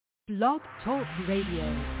Blog Talk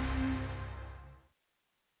Radio.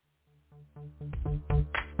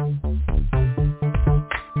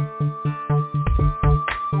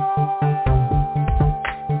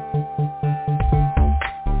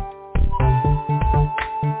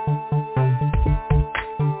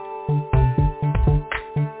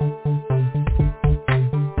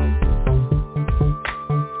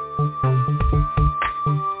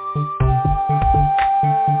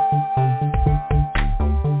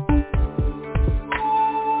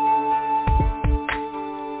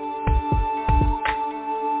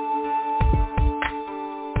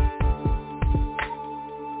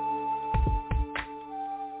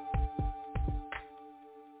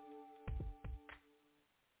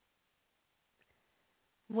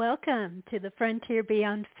 Welcome to the Frontier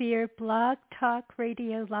Beyond Fear Blog Talk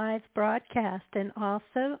Radio Live broadcast, and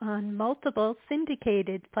also on multiple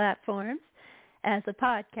syndicated platforms as a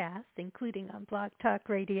podcast, including on Blog Talk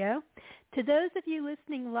Radio. To those of you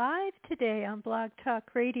listening live today on Blog Talk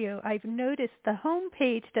Radio, I've noticed the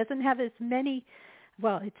homepage doesn't have as many,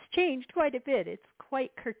 well, it's changed quite a bit. It's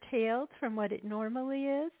quite curtailed from what it normally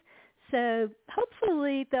is. So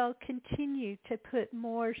hopefully they'll continue to put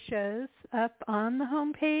more shows up on the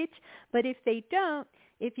homepage. But if they don't,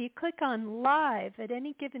 if you click on live at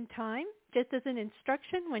any given time, just as an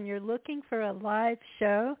instruction when you're looking for a live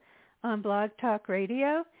show on Blog Talk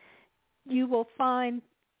Radio, you will find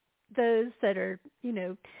those that are,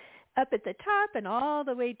 up at the top and all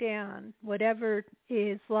the way down, whatever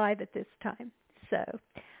is live at this time. So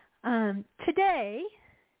today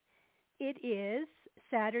it is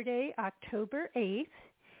Saturday, October 8th,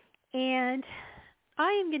 and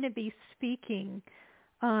I am going to be speaking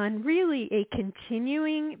on really a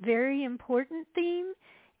continuing, very important theme,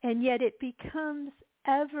 and yet it becomes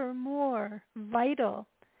ever more vital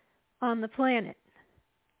on the planet.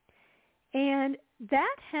 And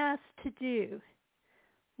that has to do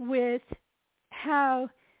with how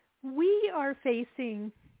we are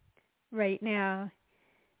facing right now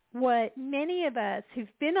what many of us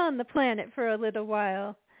who've been on the planet for a little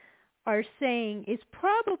while are saying is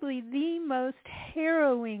probably the most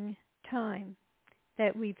harrowing time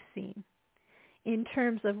that we've seen in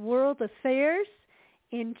terms of world affairs,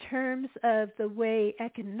 in terms of the way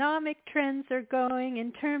economic trends are going,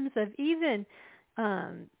 in terms of even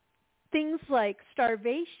things like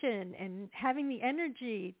starvation and having the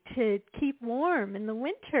energy to keep warm in the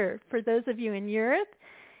winter for those of you in Europe.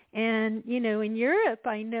 And, in Europe,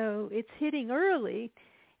 I know it's hitting early,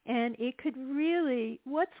 and it could really,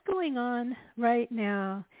 what's going on right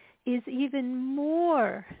now is even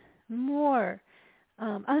more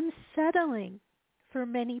unsettling for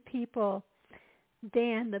many people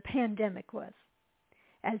than the pandemic was.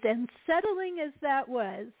 As unsettling as that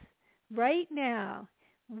was, right now,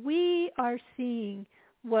 we are seeing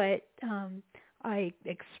what I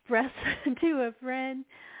expressed to a friend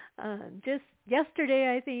just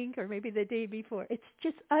yesterday, I think, or maybe the day before. It's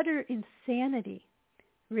just utter insanity,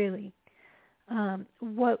 really,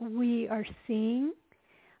 what we are seeing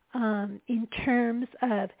in terms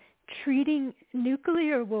of treating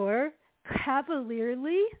nuclear war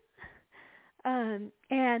cavalierly. And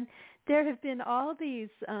there have been all these,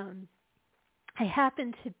 I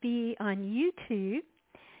happened to be on YouTube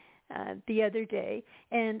the other day,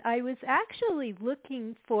 and I was actually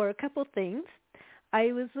looking for a couple things.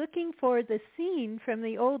 I was looking for the scene from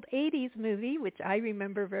the old 80s movie, which I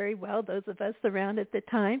remember very well, those of us around at the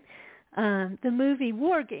time, the movie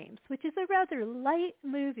War Games, which is a rather light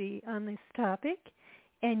movie on this topic,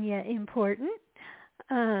 and yet important,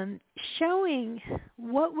 showing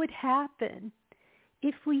what would happen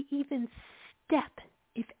if we even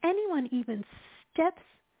if anyone even steps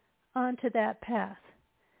onto that path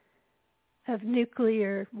of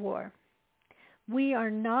nuclear war. We are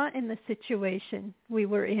not in the situation we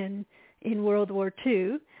were in World War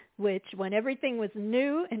II, which when everything was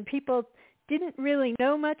new and people didn't really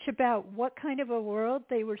know much about what kind of a world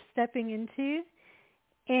they were stepping into,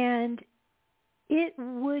 and it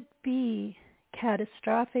would be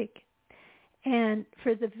catastrophic. And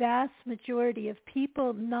for the vast majority of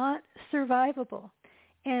people, not survivable.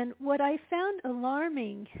 And what I found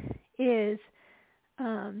alarming is,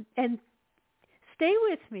 and stay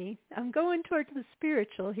with me. I'm going towards the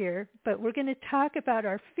spiritual here, but we're going to talk about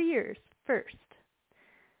our fears first.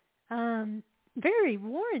 Very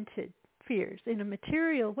warranted fears in a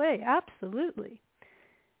material way, absolutely.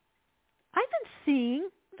 I've been seeing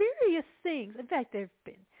various things. In fact, there have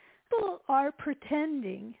been. People are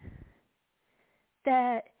pretending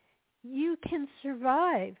that you can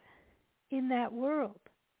survive in that world.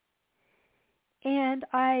 And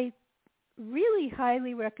I really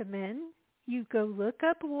highly recommend you go look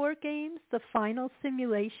up War Games, the final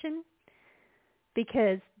simulation,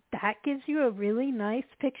 because that gives you a really nice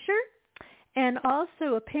picture. And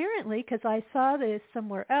also, apparently, because I saw this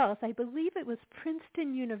somewhere else, I believe it was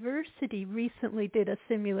Princeton University recently did a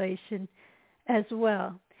simulation as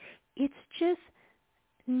well. It's just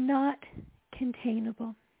not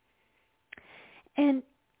containable. And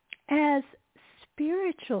as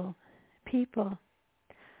spiritual people,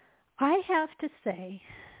 I have to say,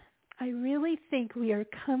 I really think we are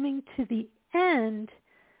coming to the end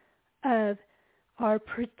of our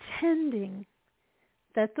pretending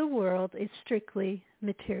that the world is strictly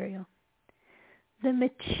material. The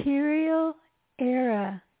material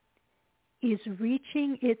era is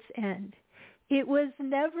reaching its end. It was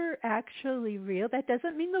never actually real. That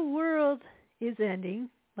doesn't mean the world is ending.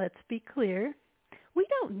 Let's be clear. We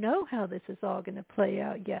don't know how this is all going to play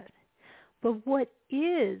out yet. But what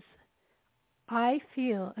is, I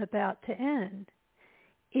feel, about to end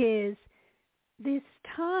is this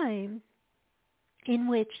time in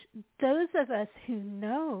which those of us who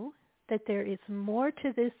know that there is more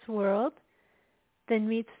to this world than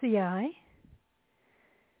meets the eye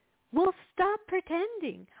will stop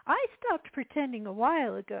pretending. I stopped pretending a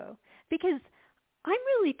while ago because I'm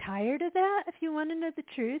really tired of that, if you want to know the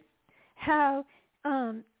truth, how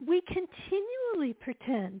we continually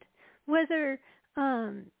pretend, whether,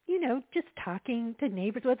 just talking to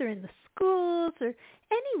neighbors, whether in the schools or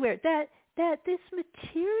anywhere, that this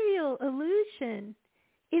material illusion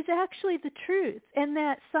is actually the truth, and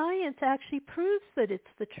that science actually proves that it's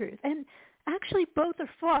the truth. And actually both are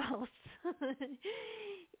false.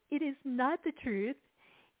 It is not the truth,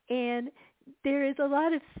 and there is a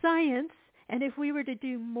lot of science, and if we were to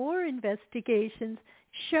do more investigations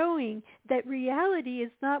showing that reality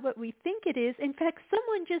is not what we think it is. In fact,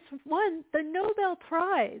 someone just won the Nobel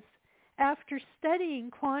Prize after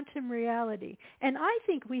studying quantum reality. And I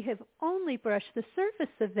think we have only brushed the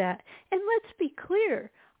surface of that. And let's be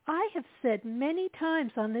clear, I have said many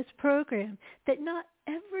times on this program that not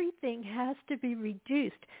everything has to be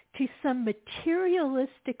reduced to some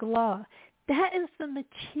materialistic law. That is the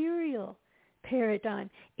material paradigm.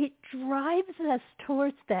 It drives us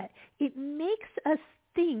towards that. It makes us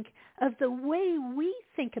think of the way we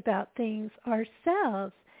think about things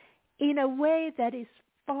ourselves in a way that is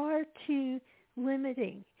far too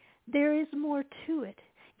limiting. There is more to it.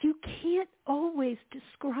 You can't always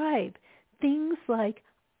describe things like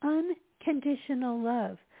unconditional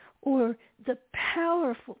love or the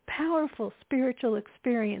powerful, powerful spiritual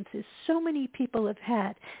experiences so many people have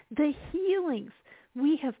had, the healings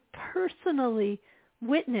we have personally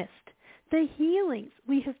witnessed, the healings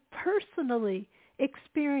we have personally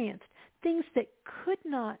experienced, things that could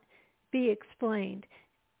not be explained.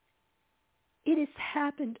 It has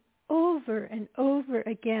happened over and over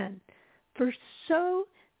again for so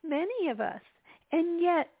many of us, and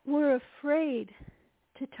yet we're afraid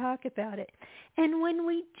to talk about it. And when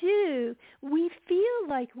we do, we feel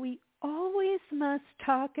like we always must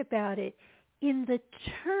talk about it in the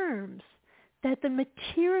terms that the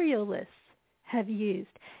materialists have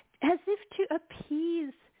used, as if to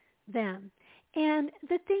appease them. And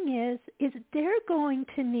the thing is they're going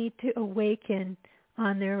to need to awaken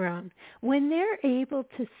on their own. When they're able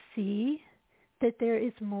to see that there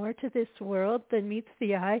is more to this world than meets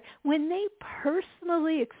the eye, when they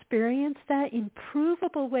personally experience that in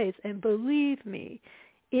provable ways, and believe me,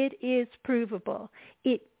 it is provable.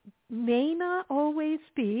 It may not always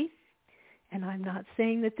be, and I'm not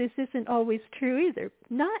saying that this isn't always true either,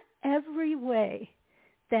 not every way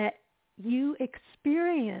that you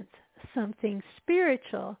experience something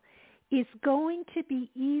spiritual is going to be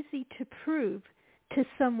easy to prove to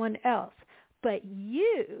someone else, but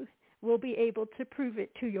you will be able to prove it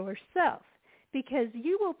to yourself, because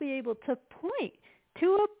you will be able to point to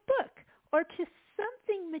a book or to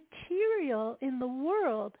something material in the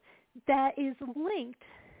world that is linked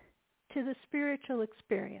to the spiritual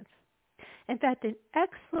experience. In fact, an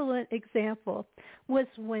excellent example was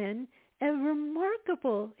when a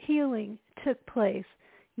remarkable healing took place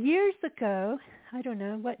years ago. I don't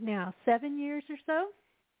know, what now, 7 years or so?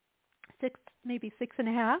 6, maybe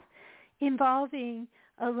 6.5, involving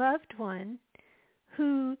a loved one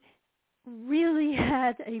who really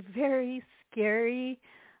had a very scary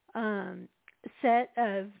set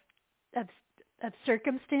of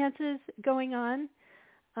circumstances going on,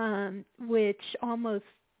 which almost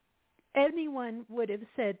anyone would have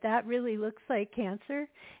said that really looks like cancer.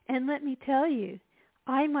 And let me tell you,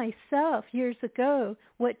 I myself, years ago,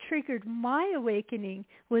 what triggered my awakening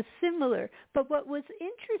was similar. But what was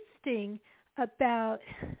interesting about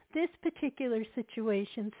this particular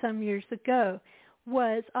situation some years ago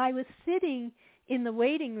was I was sitting in the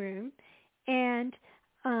waiting room, and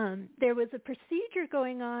there was a procedure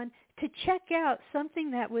going on to check out something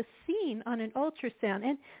that was seen on an ultrasound.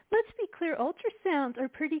 And let's be clear, ultrasounds are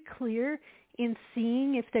pretty clear in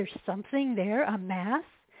seeing if there's something there, a mass.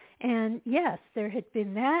 And yes, there had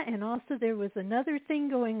been that, and also there was another thing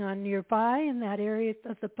going on nearby in that area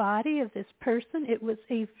of the body of this person. It was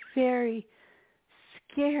a very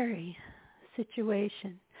scary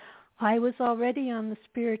situation. I was already on the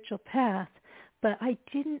spiritual path, but I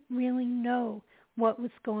didn't really know what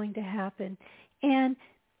was going to happen. And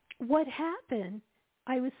what happened,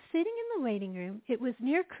 I was sitting in the waiting room. It was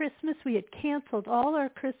near Christmas. We had canceled all our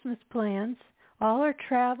Christmas plans. All our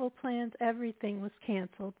travel plans, everything was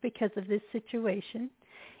canceled because of this situation.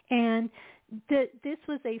 And this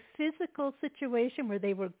was a physical situation where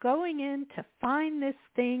they were going in to find this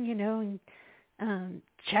thing, and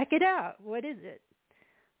check it out. What is it?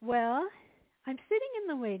 Well, I'm sitting in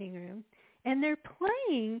the waiting room, and they're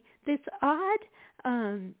playing this odd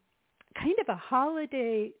kind of a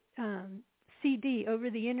holiday CD over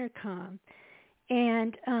the intercom.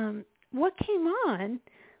 And what came on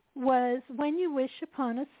was When You Wish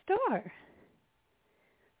Upon a Star.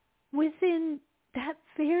 Within that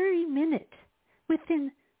very minute,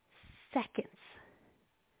 within seconds,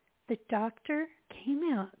 the doctor came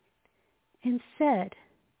out and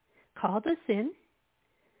called us in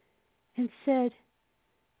and said,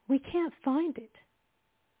 we can't find it.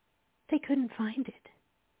 They couldn't find it.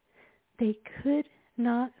 They could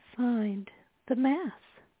not find the mass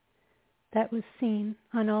that was seen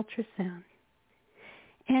on ultrasound.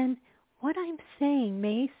 And what I'm saying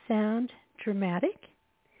may sound dramatic,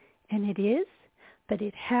 and it is, but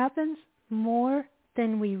it happens more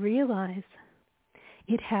than we realize.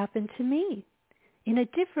 It happened to me in a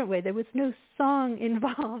different way. There was no song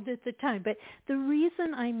involved at the time, but the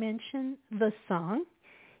reason I mention the song,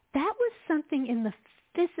 that was something in the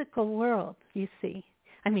physical world, you see.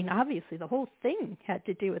 I mean, obviously the whole thing had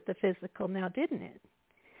to do with the physical now, didn't it?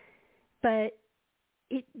 But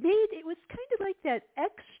it was kind of like that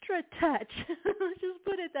extra touch. Let's just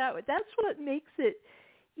put it that way. That's what makes it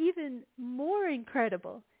even more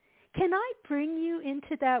incredible. Can I bring you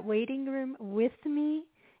into that waiting room with me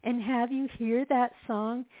and have you hear that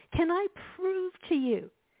song? Can I prove to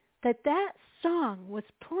you that that song was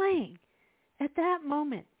playing at that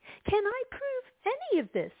moment? Can I prove any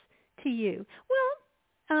of this to you?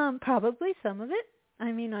 Well, probably some of it.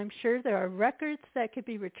 I mean, I'm sure there are records that could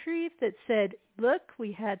be retrieved that said, look,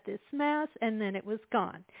 we had this mass, and then it was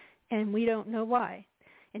gone, and we don't know why.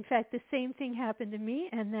 In fact, the same thing happened to me,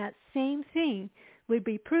 and that same thing would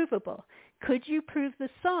be provable. Could you prove the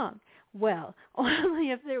song? Well, only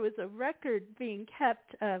if there was a record being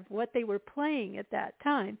kept of what they were playing at that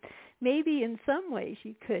time. Maybe in some ways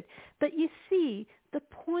you could. But you see, the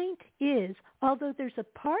point is, although there's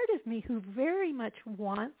a part of me who very much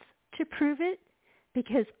wants to prove it,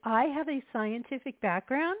 because I have a scientific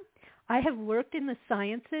background. I have worked in the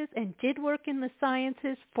sciences and did work in the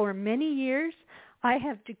sciences for many years. I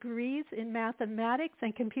have degrees in mathematics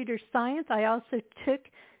and computer science. I also took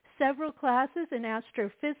several classes in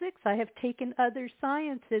astrophysics. I have taken other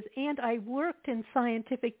sciences, and I worked in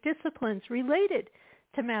scientific disciplines related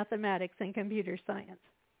to mathematics and computer science.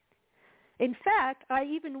 In fact, I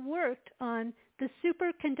even worked on the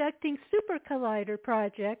Superconducting Super Collider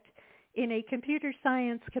project in a computer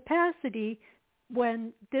science capacity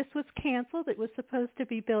when this was canceled. It was supposed to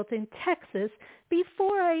be built in Texas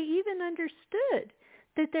before I even understood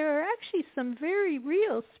that there are actually some very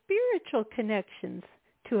real spiritual connections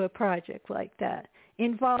to a project like that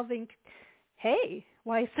involving, hey,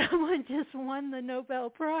 why someone just won the Nobel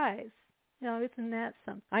Prize. Now, isn't that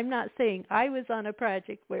something? I'm not saying I was on a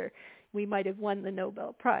project where we might have won the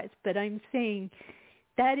Nobel Prize, but I'm saying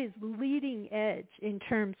that is leading edge in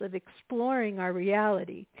terms of exploring our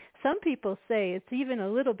reality. Some people say it's even a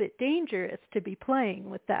little bit dangerous to be playing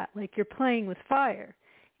with that, like you're playing with fire.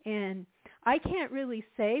 And I can't really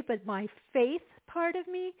say, but my faith part of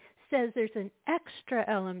me says there's an extra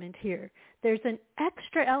element here. There's an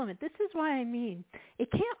extra element. This is why I mean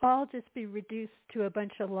it can't all just be reduced to a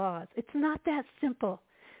bunch of laws. It's not that simple.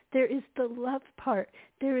 There is the love part.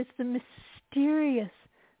 There is the mysterious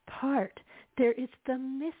part. There is the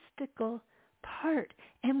mystical part.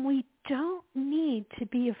 And we don't need to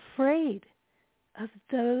be afraid of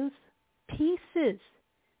those pieces.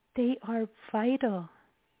 They are vital.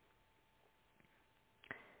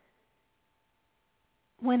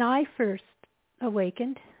 When I first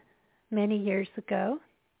awakened many years ago,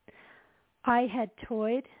 I had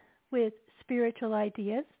toyed with spiritual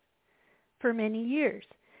ideas for many years.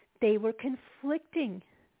 They were conflicting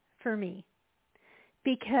for me.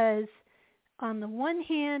 because on the one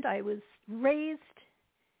hand, I was raised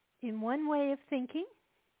in one way of thinking,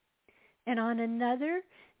 and on another,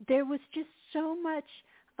 there was just so much,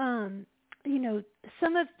 some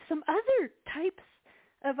other types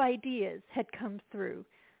of ideas had come through.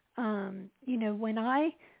 When I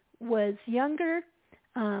was younger,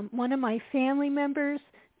 one of my family members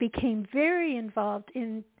became very involved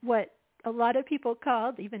in what a lot of people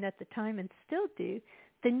called, even at the time and still do,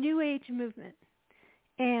 the New Age movement,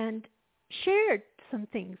 and shared some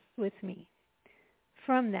things with me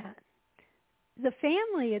from that. The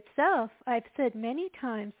family itself, I've said many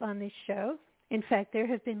times on this show, in fact, there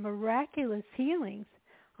have been miraculous healings.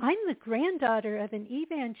 I'm the granddaughter of an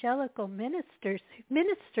evangelical minister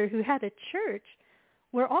who had a church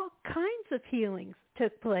where all kinds of healings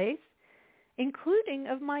took place, including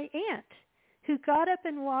of my aunt, who got up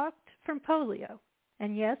and walked from polio.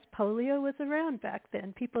 And yes, polio was around back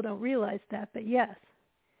then. People don't realize that, but yes.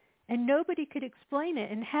 And nobody could explain it.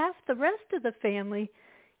 And half the rest of the family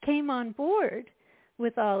came on board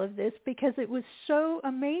with all of this because it was so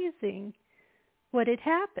amazing what had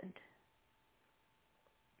happened.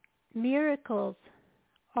 Miracles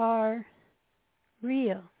are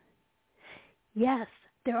real. Yes,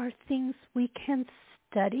 there are things we can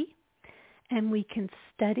study, and we can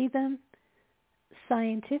study them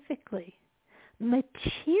scientifically.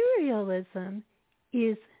 Materialism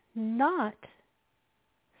is not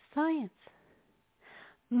science.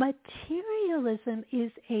 Materialism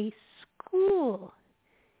is a school,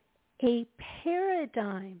 a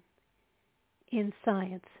paradigm in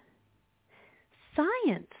science.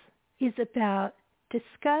 Science is about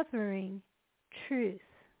discovering truth.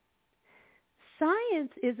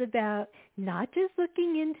 Science is about not just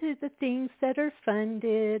looking into the things that are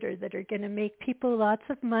funded or that are going to make people lots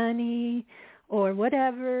of money or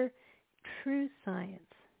whatever. True science,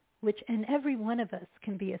 and every one of us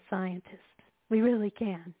can be a scientist. We really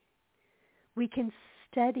can. We can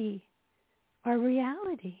study our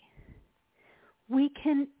reality. We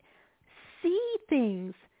can see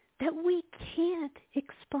things that we can't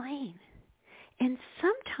explain. And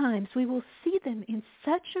sometimes we will see them in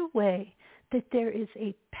such a way that there is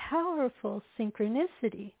a powerful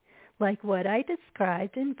synchronicity, like what I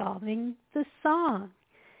described involving the song.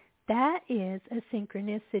 That is a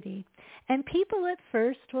synchronicity. And people at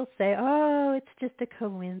first will say, oh, it's just a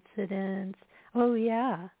coincidence. Oh,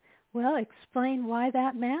 yeah. Well, explain why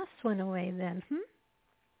that mass went away then.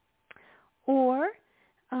 Or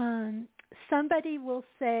somebody will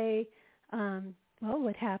say, well,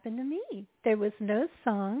 what happened to me? There was no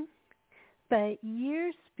song, but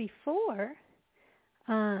years before,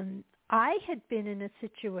 I had been in a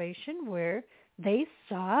situation where they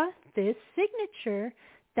saw this signature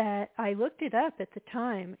that I looked it up at the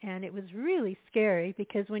time, and it was really scary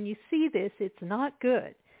because when you see this, it's not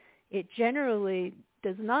good. It generally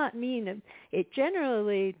does not mean, it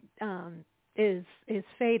generally is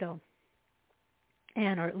fatal,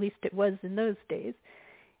 or at least it was in those days.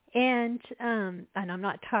 And I'm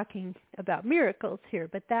not talking about miracles here,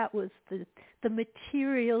 but that was the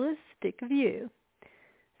materialistic view.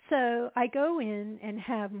 So I go in and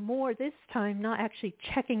have more this time, not actually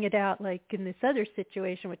checking it out like in this other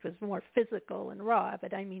situation, which was more physical and raw,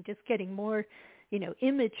 but I mean just getting more,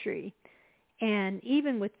 imagery. And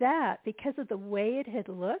even with that, because of the way it had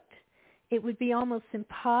looked, it would be almost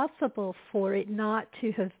impossible for it not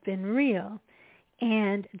to have been real.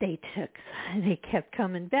 And they kept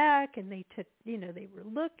coming back, and they were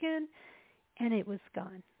looking, and it was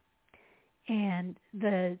gone. And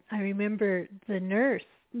I remember the nurse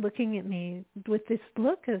looking at me with this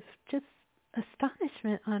look of just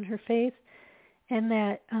astonishment on her face, and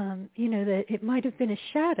that, that it might have been a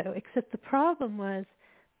shadow, except the problem was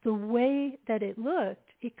the way that it looked,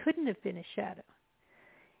 it couldn't have been a shadow.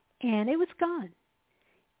 And it was gone.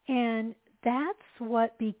 And that's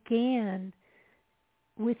what began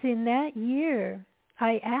within that year.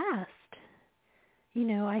 I asked,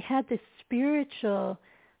 I had this spiritual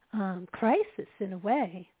crisis in a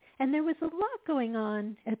way, and there was a lot going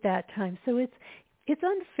on at that time. So it's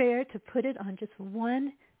unfair to put it on just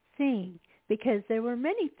one thing because there were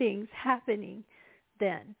many things happening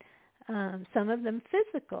then, some of them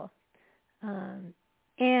physical.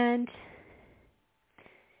 And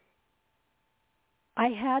I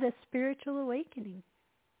had a spiritual awakening,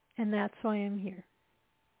 and that's why I'm here.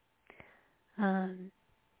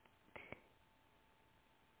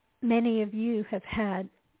 Many of you have had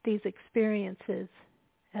these experiences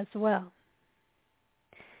as well.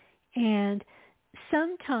 And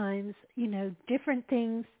sometimes, different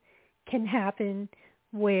things can happen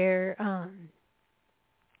where,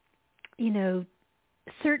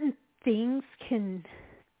 certain things can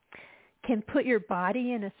can put your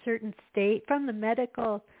body in a certain state from the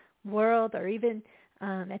medical world, or even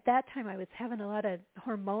at that time I was having a lot of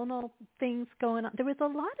hormonal things going on. There was a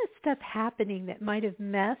lot of stuff happening that might have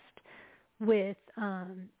messed with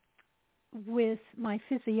my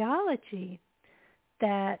physiology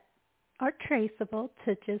that are traceable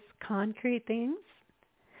to just concrete things.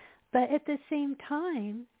 But at the same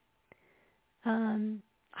time,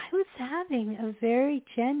 I was having a very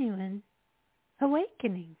genuine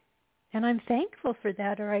awakening. And I'm thankful for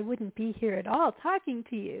that, or I wouldn't be here at all talking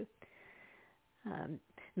to you.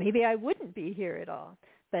 Maybe I wouldn't be here at all,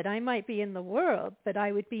 but I might be in the world, but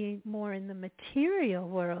I would be more in the material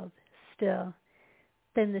world still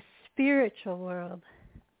than the spiritual world.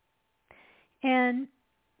 And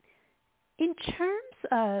in terms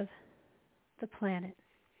of the planet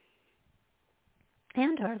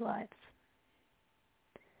and our lives,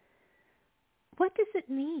 what does it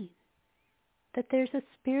mean that there's a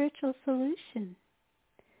spiritual solution?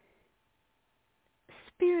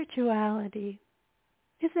 Spirituality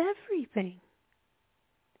is everything.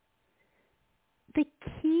 The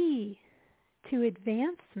key to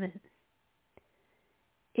advancement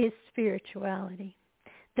is spirituality.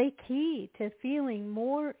 The key to feeling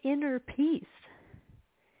more inner peace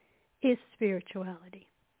is spirituality.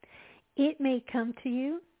 It may come to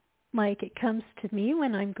you like it comes to me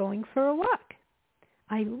when I'm going for a walk.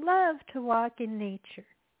 I love to walk in nature.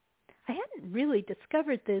 I hadn't really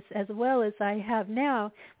discovered this as well as I have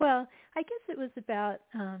now. Well, I guess it was about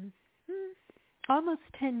almost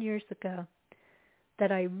 10 years ago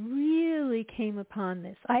that I really came upon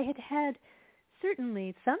this. I had had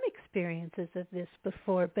certainly some experiences of this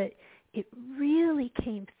before, but it really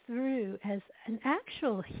came through as an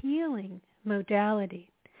actual healing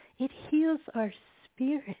modality. It heals our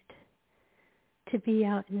spirit to be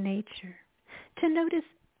out in nature, to notice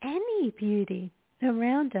any beauty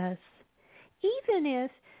around us, even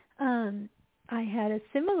if I had a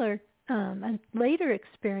similar and later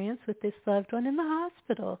experience with this loved one in the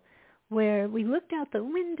hospital, where we looked out the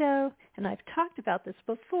window, and I've talked about this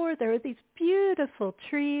before, there were these beautiful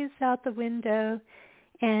trees out the window,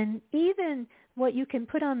 and even what you can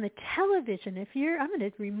put on the television, I'm going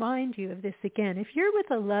to remind you of this again, if you're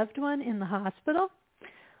with a loved one in the hospital,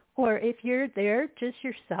 or if you're there just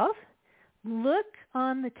yourself, look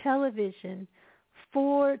on the television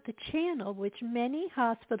for the channel, which many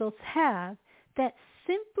hospitals have, that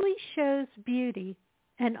simply shows beauty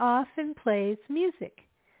and often plays music.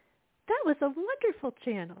 That was a wonderful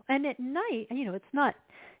channel. And at night, it's not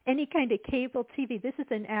any kind of cable TV. This is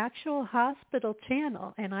an actual hospital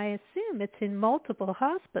channel, and I assume it's in multiple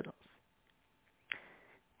hospitals.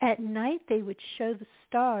 At night, they would show the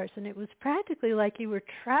stars, and it was practically like you were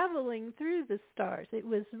traveling through the stars. It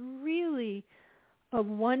was really a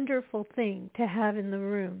wonderful thing to have in the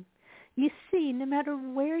room. You see, no matter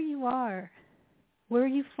where you are, where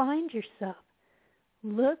you find yourself,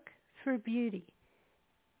 look for beauty.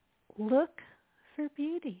 Look for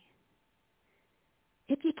beauty.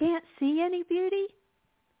 If you can't see any beauty,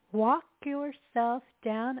 walk yourself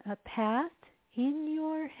down a path in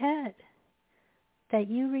your head that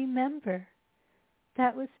you remember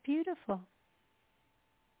that was beautiful.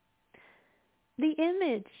 The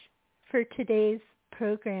image for today's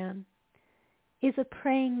program is a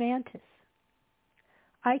praying mantis.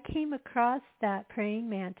 I came across that praying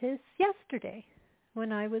mantis yesterday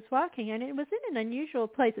when I was walking, and it was in an unusual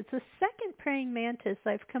place. It's the second praying mantis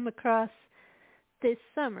I've come across this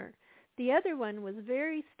summer. The other one was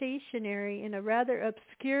very stationary in a rather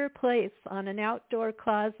obscure place on an outdoor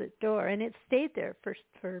closet door, and it stayed there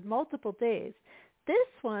for multiple days. This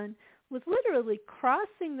one was literally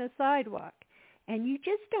crossing the sidewalk, and you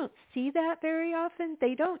just don't see that very often.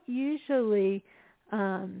 They don't usually,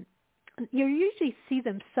 you usually see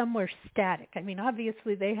them somewhere static. I mean,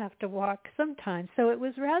 obviously they have to walk sometimes, so it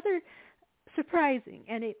was rather surprising,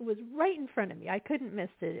 and it was right in front of me. I couldn't miss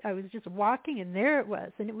it. I was just walking, and there it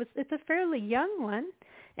was, and it's a fairly young one,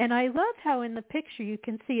 and I love how in the picture you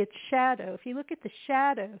can see its shadow. If you look at the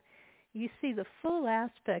shadow, you see the full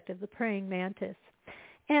aspect of the praying mantis.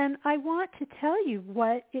 And I want to tell you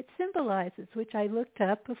what it symbolizes, which I looked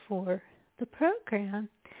up before the program.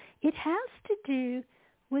 It has to do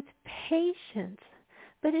with patience,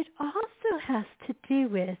 but it also has to do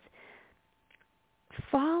with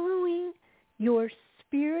following your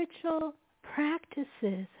spiritual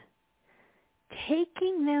practices,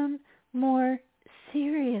 taking them more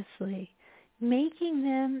seriously, making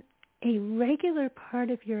them a regular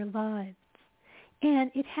part of your lives.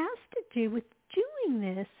 And it has to do with doing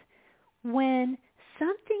this when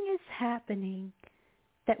something is happening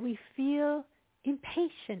that we feel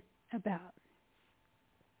impatient about.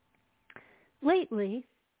 lately,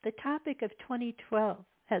 the topic of 2012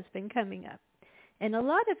 has been coming up. And a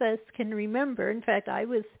lot of us can remember, in fact, I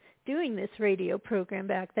was doing this radio program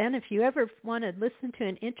back then. If you ever want to listen to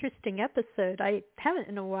an interesting episode, I haven't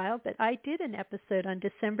in a while, but I did an episode on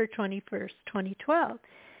December 21st, 2012.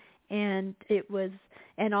 And it was,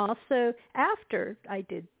 and also after I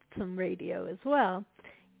did some radio as well.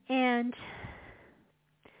 And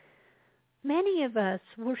many of us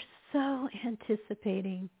were so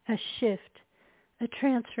anticipating a shift, a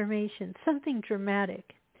transformation, something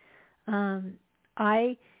dramatic.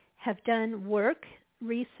 I have done work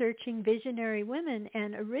researching visionary women,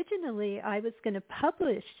 and originally I was going to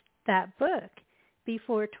publish that book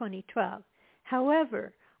before 2012.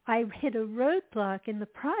 However, I hit a roadblock in the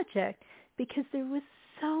project because there was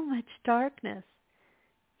so much darkness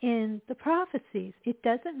in the prophecies. It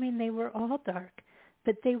doesn't mean they were all dark,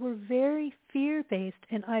 but they were very fear-based,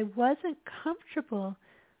 and I wasn't comfortable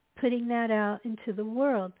putting that out into the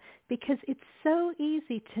world because it's so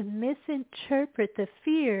easy to misinterpret the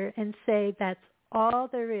fear and say that's all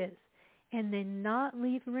there is, and then not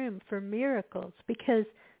leave room for miracles, because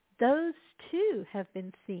those too have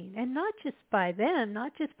been seen, and not just by them,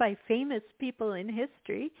 not just by famous people in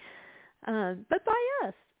history, but by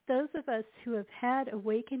us. Those of us who have had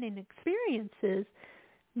awakening experiences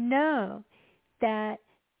know that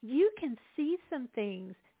you can see some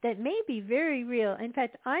things that may be very real. In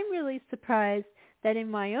fact, I'm really surprised that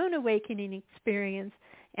in my own awakening experience,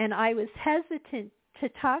 and I was hesitant to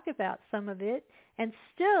talk about some of it, and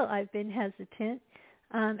still I've been hesitant,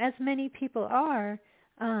 as many people are.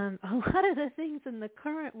 A lot of the things in the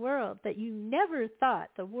current world that you never thought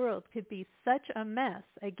the world could be such a mess,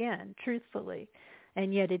 again, truthfully,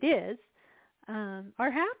 and yet it is,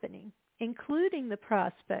 are happening, including the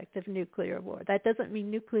prospect of nuclear war. That doesn't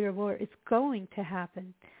mean nuclear war is going to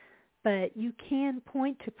happen, but you can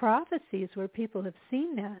point to prophecies where people have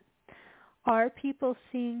seen that. Are people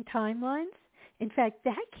seeing timelines? In fact,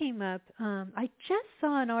 that came up. I just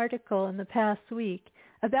saw an article in the past week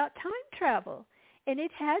about time travel, and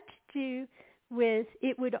it had to do with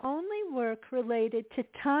it would only work related to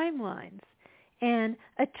timelines. And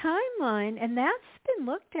a timeline, and that's been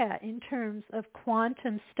looked at in terms of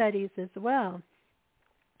quantum studies as well.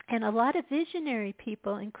 And a lot of visionary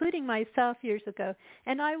people, including myself years ago,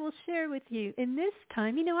 and I will share with you in this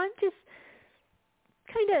time, I'm just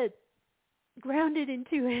kind of grounded,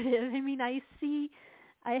 intuitive. I mean,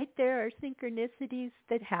 there are synchronicities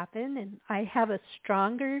that happen, and I have a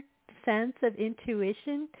stronger sense of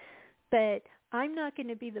intuition, but I'm not going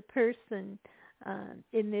to be the person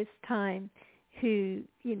in this time who,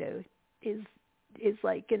 is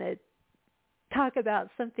like going to talk about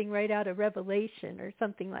something right out of Revelation or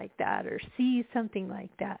something like that, or see something like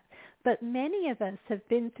that. But many of us have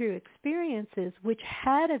been through experiences which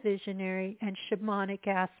had a visionary and shamanic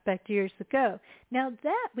aspect years ago. Now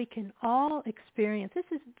that we can all experience, this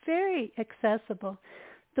is very accessible,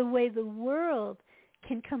 the way the world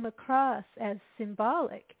can come across as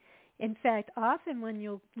symbolic. In fact, often when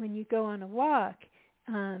you go on a walk,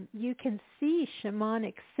 you can see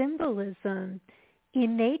shamanic symbolism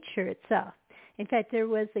in nature itself. In fact, there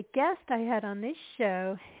was a guest I had on this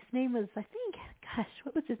show. His name was,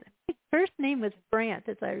 what was his first name was Brant,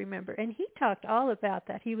 as I remember, and he talked all about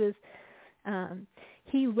that. He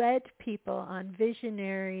led people on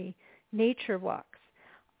visionary nature walks.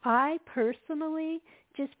 I personally,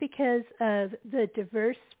 just because of the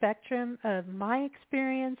diverse spectrum of my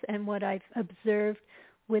experience and what I've observed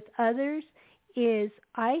with others, is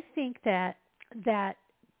I think that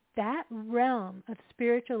realm of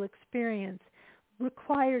spiritual experience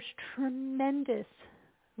requires tremendous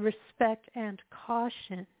respect and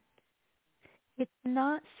caution. It's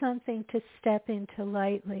not something to step into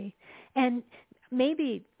lightly. And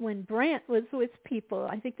maybe when Brant was with people,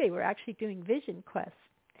 I think they were actually doing vision quests,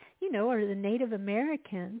 or the Native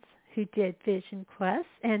Americans who did vision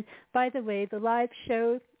quests. And by the way, the live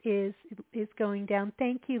show is going down.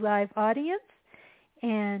 Thank you, live audience.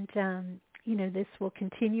 And, this will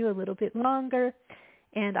continue a little bit longer.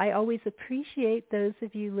 And I always appreciate those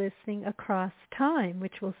of you listening across time,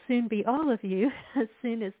 which will soon be all of you as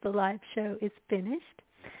soon as the live show is finished.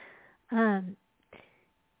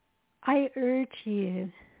 I urge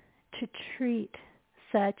you to treat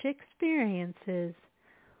such experiences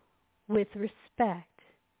with respect,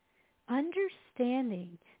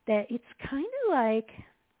 understanding that it's kind of like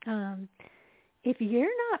if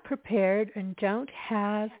you're not prepared and don't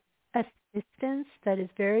have assistance that is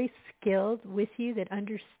very skilled with you, that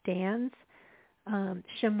understands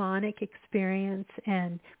shamanic experience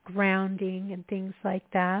and grounding and things like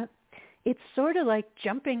that, it's sort of like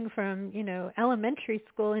jumping from, elementary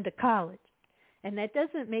school into college. And that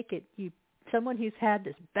doesn't make it you someone who's had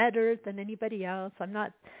this better than anybody else. I'm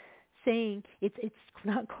not saying it's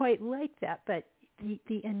not quite like that, but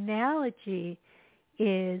the analogy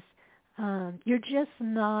is you're just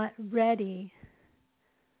not ready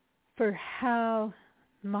for how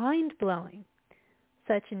mind-blowing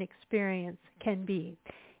such an experience can be.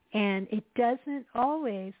 And it doesn't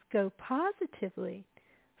always go positively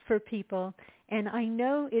for people. And I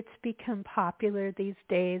know it's become popular these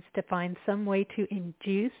days to find some way to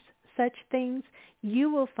induce such things. You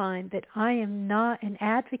will find that I am not an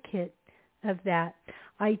advocate of that.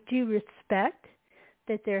 I do respect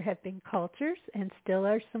that there have been cultures and still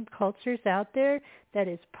are some cultures out there that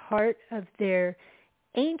is part of their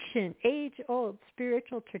ancient, age-old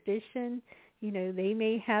spiritual tradition. You know, they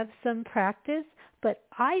may have some practice, but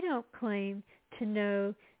I don't claim to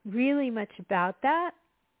know really much about that.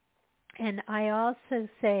 And I also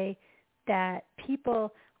say that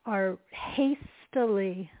people are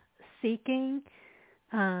hastily seeking,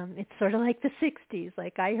 it's sort of like the 60s,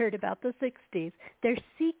 like I heard about the 60s. They're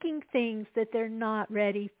seeking things that they're not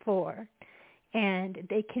ready for, and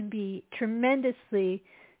they can be tremendously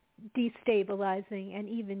destabilizing and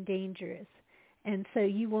even dangerous. And so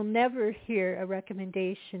you will never hear a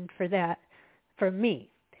recommendation for that from me.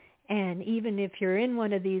 And even if you're in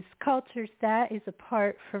one of these cultures, that is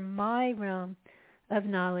apart from my realm of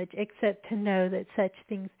knowledge, except to know that such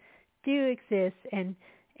things do exist. And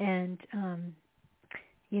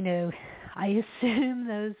you know, I assume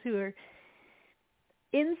those who are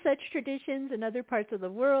in such traditions in other parts of the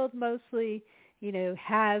world mostly, you know,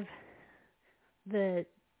 have the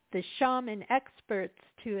shaman experts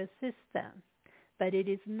to assist them. But it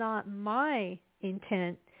is not my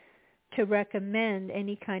intent to recommend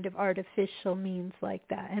any kind of artificial means like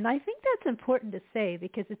that. And I think that's important to say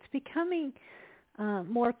because it's becoming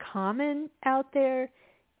more common out there,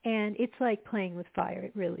 and it's like playing with fire.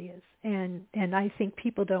 It really is. And I think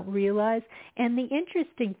people don't realize. And the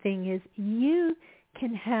interesting thing is you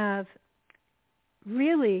can have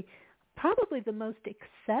really probably the most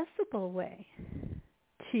accessible way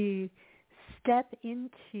to step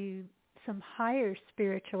into some higher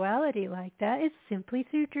spirituality like that is simply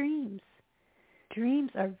through dreams.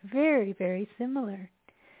 Dreams are very, very similar.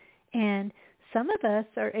 And some of us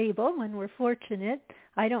are able, when we're fortunate,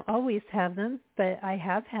 I don't always have them, but I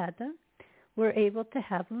have had them, we're able to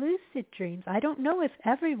have lucid dreams. I don't know if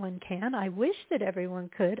everyone can. I wish that everyone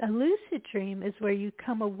could. A lucid dream is where you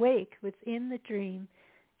come awake within the dream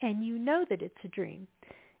and you know that it's a dream.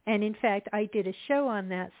 And in fact, I did a show on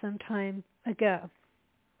that some time ago.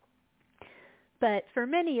 But for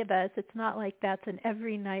many of us, it's not like that's an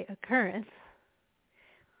every night occurrence.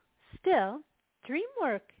 Still, dream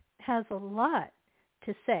work has a lot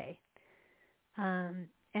to say.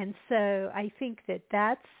 And so I think that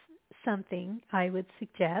that's something I would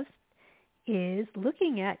suggest is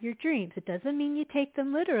looking at your dreams. It doesn't mean you take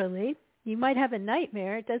them literally. You might have a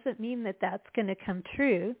nightmare. It doesn't mean that that's going to come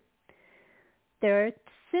true. There are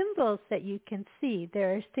symbols that you can see.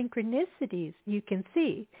 There are synchronicities you can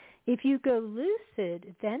see. If you go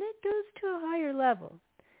lucid, then it goes to a higher level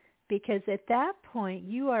because at that point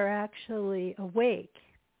you are actually awake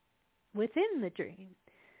within the dream.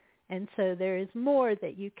 And so there is more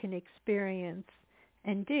that you can experience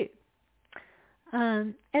and do.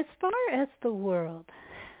 As far as the world,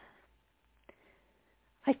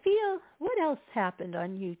 I feel, what else happened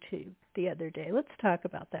on YouTube the other day? Let's talk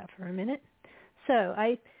about that for a minute. So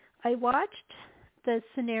I watched the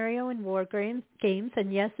Scenario and War Games,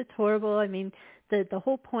 and yes, it's horrible. I mean, the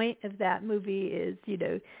whole point of that movie is, you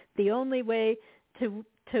know, the only way to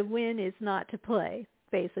win is not to play,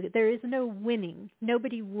 basically. There is no winning.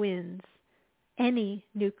 Nobody wins any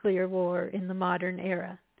nuclear war in the modern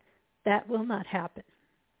era. That will not happen.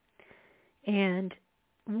 And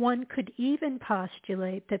one could even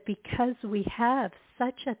postulate that because we have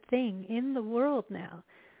such a thing in the world now,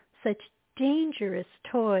 such dangerous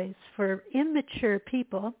toys for immature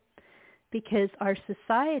people, because our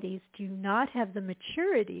societies do not have the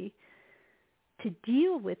maturity to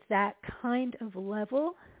deal with that kind of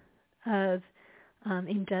level of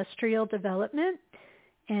industrial development.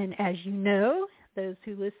 And as you know, those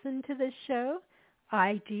who listen to this show,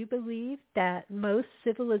 I do believe that most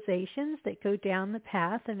civilizations that go down the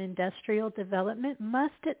path of industrial development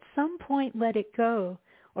must at some point let it go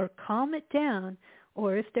or calm it down,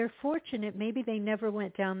 or if they're fortunate, maybe they never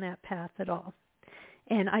went down that path at all.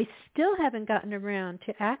 And I still haven't gotten around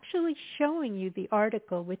to actually showing you the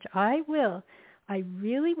article, which I will. I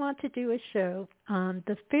really want to do a show on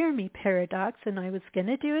the Fermi paradox, and I was going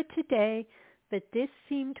to do it today, but this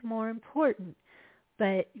seemed more important.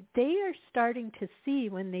 But they are starting to see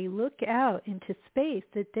when they look out into space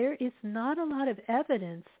that there is not a lot of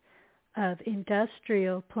evidence of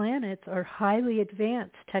industrial planets or highly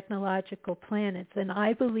advanced technological planets. And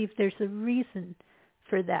I believe there's a reason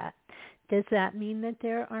for that. Does that mean that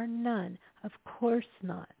there are none? Of course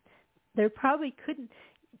not. There probably couldn't,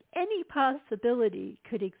 any possibility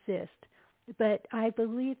could exist. But I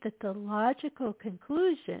believe that the logical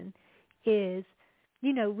conclusion is,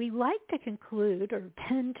 you know, we like to conclude or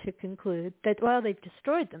tend to conclude that, well, they've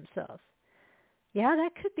destroyed themselves. Yeah,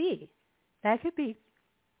 that could be. That could be.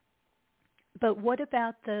 But what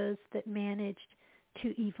about those that managed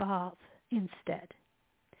to evolve instead?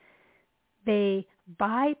 They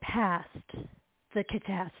bypassed the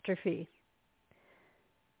catastrophe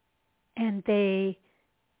and they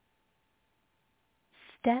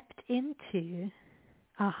stepped into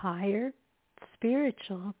a higher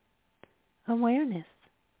spiritual awareness.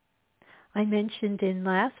 I mentioned in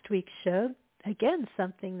last week's show, again,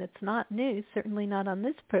 something that's not new, certainly not on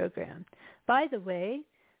this program. By the way,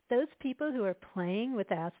 those people who are playing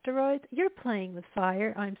with asteroids, you're playing with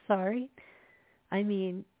fire, I'm sorry. I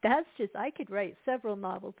mean, that's just, I could write several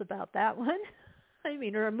novels about that one. I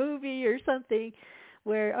mean, or a movie or something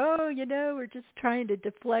where, oh, you know, we're just trying to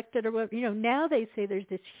deflect it or whatever. You know, now they say there's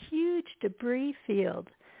this huge debris field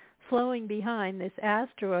flowing behind this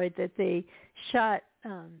asteroid that they shot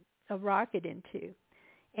a rocket into.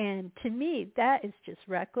 And to me, that is just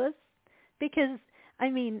reckless because, I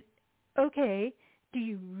mean, okay, are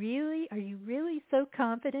you really so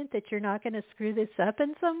confident that you're not going to screw this up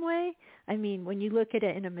in some way? I mean, when you look at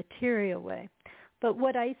it in a material way. But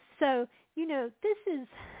you know,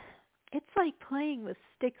 it's like playing with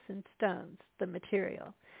sticks and stones, the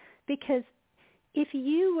material. Because if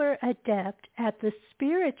you were adept at the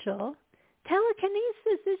spiritual,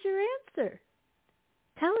 telekinesis is your answer.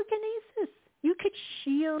 Telekinesis. You could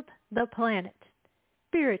shield the planet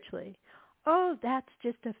spiritually. Oh, that's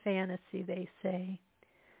just a fantasy, they say.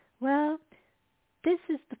 Well, this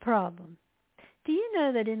is the problem. Do you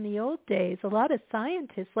know that in the old days, a lot of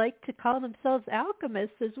scientists like to call themselves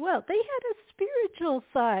alchemists as well? They had a spiritual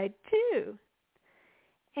side too.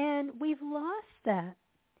 And we've lost that.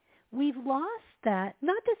 We've lost that.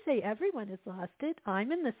 Not to say everyone has lost it.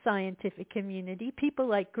 I'm in the scientific community. People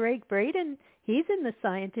like Greg Braden, he's in the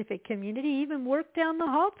scientific community. He even worked down the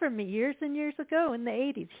hall from me years and years ago in the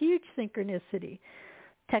 80s. Huge synchronicity.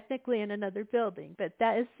 Technically in another building, but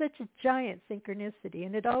that is such a giant synchronicity,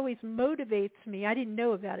 and it always motivates me. I didn't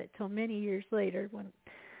know about it till many years later. When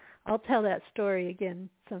I'll tell that story again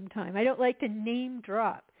sometime. I don't like to name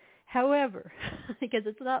drop. However, because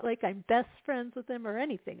it's not like I'm best friends with him or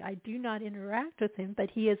anything. I do not interact with him, but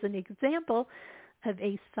he is an example of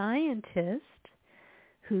a scientist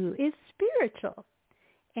who is spiritual.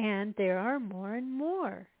 And there are more and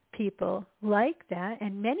more people like that,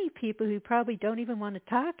 and many people who probably don't even want to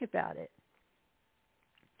talk about it.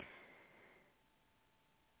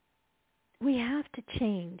 We have to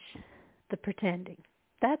change the pretending.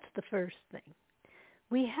 That's the first thing.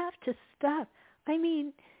 We have to stop. I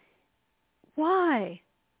mean, why?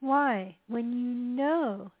 Why? When you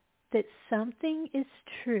know that something is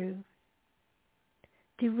true,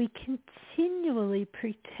 do we continually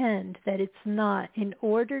pretend that it's not in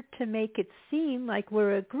order to make it seem like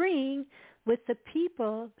we're agreeing with the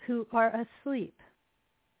people who are asleep?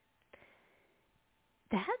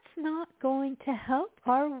 That's not going to help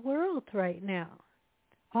our world right now.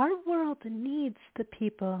 Our world needs the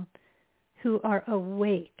people who are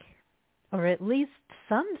awake, or at least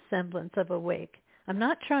some semblance of awake. I'm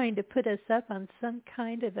not trying to put us up on some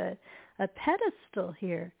kind of a pedestal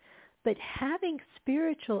here, but having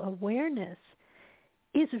spiritual awareness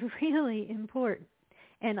is really important.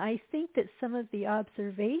 And I think that some of the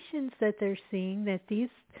observations that they're seeing, that these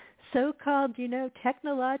so-called,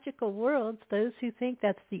 technological worlds, those who think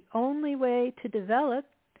that's the only way to develop,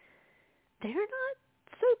 they're not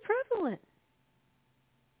so prevalent.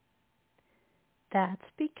 That's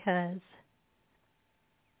because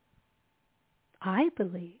I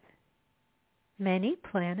believe many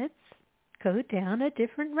planets go down a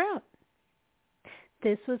different route.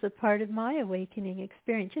 This was a part of my awakening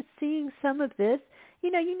experience, just seeing some of this. You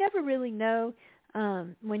never really know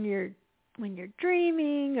when you're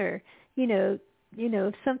dreaming, or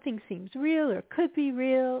if something seems real or could be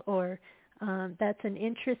real, or that's an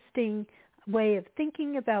interesting way of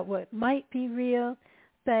thinking about what might be real.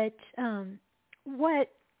 But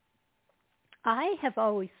what I have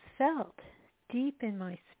always felt deep in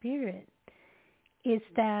my spirit is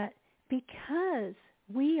that because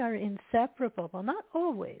we are inseparable, well, not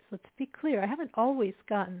always, let's be clear, I haven't always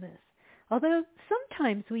gotten this, although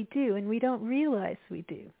sometimes we do and we don't realize we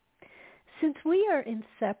do. Since we are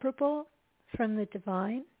inseparable from the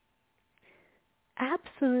divine,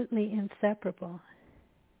 absolutely inseparable,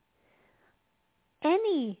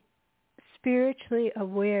 any spiritually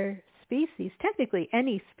aware species, technically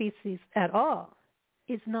any species at all,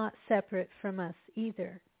 is not separate from us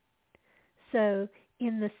either. So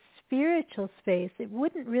in the spiritual space, it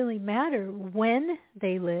wouldn't really matter when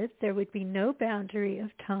they lived. There would be no boundary of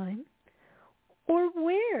time, or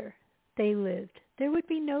where they lived. There would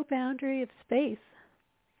be no boundary of space.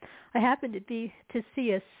 I happened to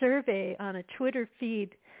see a survey on a Twitter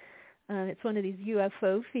feed. It's one of these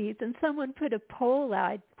UFO feeds, and someone put a poll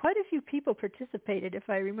out. Quite a few people participated, if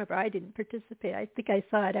I remember. I didn't participate. I think I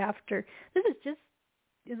saw it after. This is just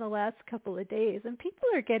in the last couple of days, and people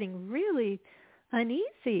are getting really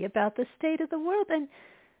uneasy about the state of the world, and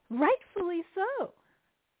rightfully so.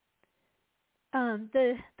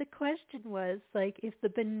 The question was, like, if the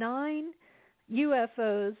benign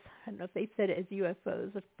UFOs, I don't know if they said it as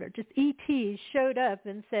UFOs or just ETs, showed up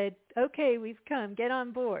and said, okay, we've come, get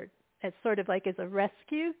on board, as sort of like as a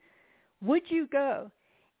rescue, would you go?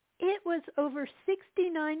 It was over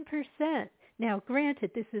 69%. Now,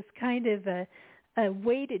 granted, this is kind of a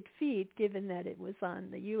weighted feed, given that it was on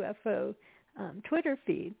the UFO Twitter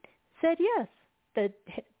feed, said yes, that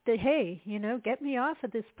hey, get me off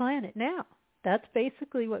of this planet now. That's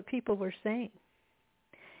basically what people were saying.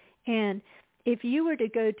 And if you were to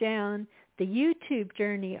go down the YouTube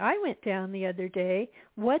journey I went down the other day,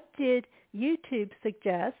 what did YouTube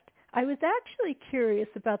suggest? I was actually curious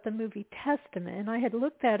about the movie Testament, and I had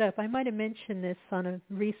looked that up. I might have mentioned this on a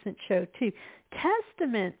recent show too.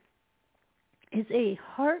 Testament is a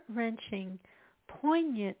heart-wrenching,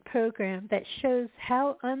 poignant program that shows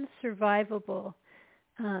how unsurvivable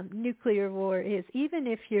nuclear war is, even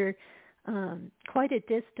if you're quite a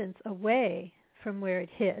distance away from where it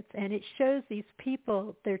hits. And it shows these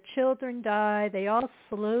people, their children die, they all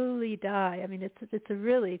slowly die. I mean, it's a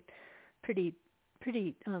really pretty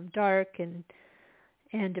dark and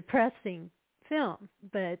depressing film,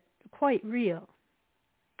 but quite real.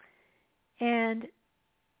 And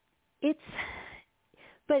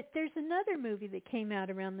but there's another movie that came out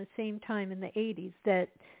around the same time in the 80s that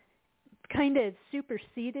kind of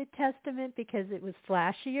superseded Testament because it was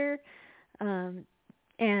flashier,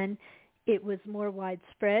 and it was more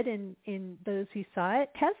widespread in those who saw it.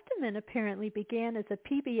 Testament apparently began as a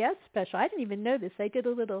PBS special. I didn't even know this. I did a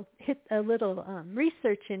little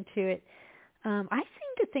research into it. I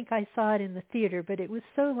seem to think I saw it in the theater, but it was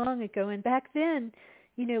so long ago. And back then,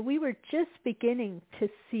 we were just beginning to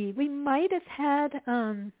see. We might have had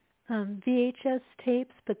VHS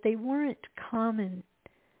tapes, but they weren't common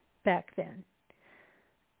back then.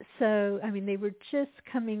 So, I mean, they were just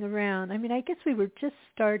coming around. I mean, I guess we were just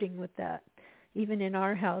starting with that, even in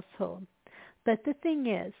our household. But the thing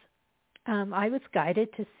is, I was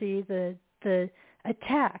guided to see the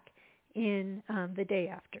attack in The Day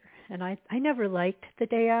After. And I never liked The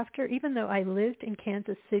Day After, even though I lived in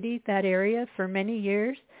Kansas City, that area, for many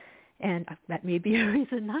years. And that may be a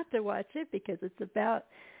reason not to watch it, because it's about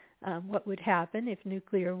what would happen if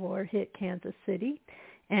nuclear war hit Kansas City.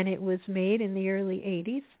 And it was made in the early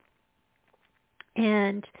 80s.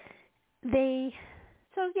 And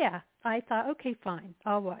I thought, okay, fine,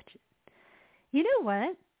 I'll watch it. You know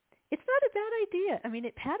what? It's not a bad idea. I mean,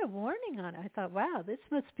 it had a warning on it. I thought, wow, this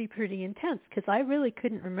must be pretty intense, because I really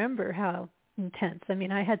couldn't remember how intense. I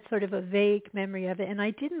mean, I had sort of a vague memory of it, and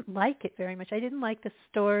I didn't like it very much. I didn't like the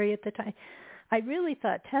story at the time. I really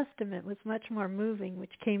thought Testament was much more moving,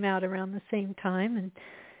 which came out around the same time,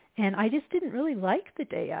 and I just didn't really like The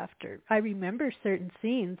Day After. I remember certain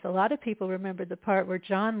scenes. A lot of people remember the part where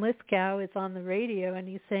John Lithgow is on the radio and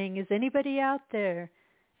he's saying, is anybody out there?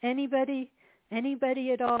 Anybody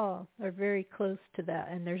at all? Or very close to that,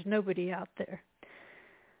 and there's nobody out there.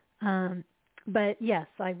 But yes,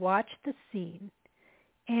 I watched the scene,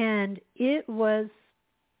 and it was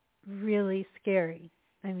really scary.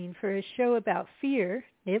 I mean, for a show about fear,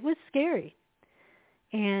 it was scary.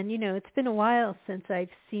 And, it's been a while since I've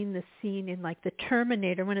seen the scene in, like, the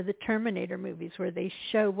Terminator, one of the Terminator movies, where they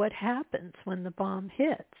show what happens when the bomb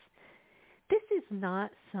hits. This is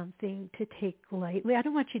not something to take lightly. I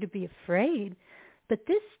don't want you to be afraid, but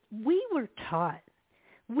we were taught.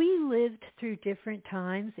 We lived through different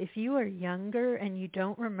times. If you are younger and you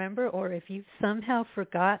don't remember, or if you've somehow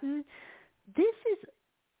forgotten, this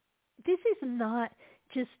is not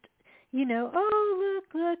just, oh, look,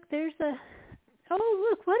 oh,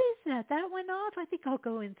 look, what is that? That went off? I think I'll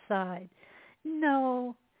go inside.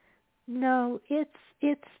 No,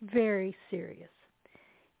 it's very serious.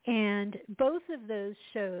 And both of those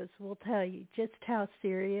shows will tell you just how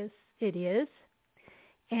serious it is.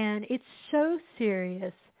 And it's so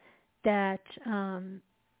serious that,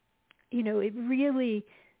 it really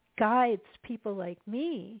guides people like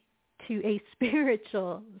me to a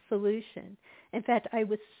spiritual solution. In fact, I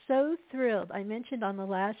was so thrilled. I mentioned on the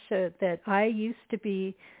last show that I used to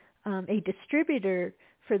be a distributor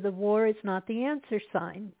for the War Is Not the Answer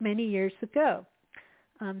sign many years ago.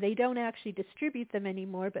 They don't actually distribute them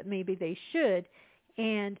anymore, but maybe they should.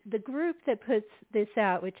 And the group that puts this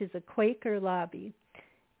out, which is a Quaker lobby,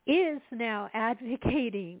 is now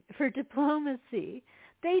advocating for diplomacy.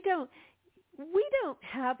 We don't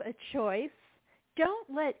have a choice. Don't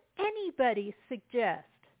let anybody suggest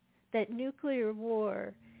that nuclear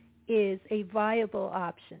war is a viable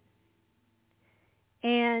option.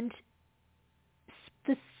 And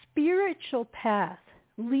the spiritual path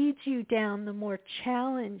leads you down the more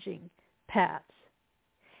challenging paths.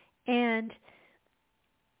 And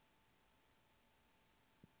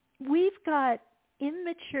we've got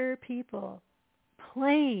immature people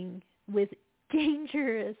playing with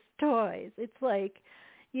dangerous toys. It's like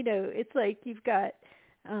you've got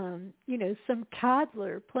some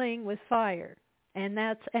toddler playing with fire, and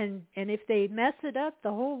if they mess it up,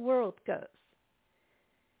 the whole world goes.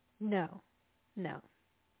 No.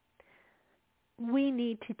 We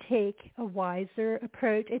need to take a wiser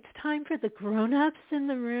approach. It's time for the grown-ups in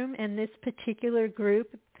the room and this particular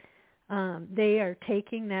group. They are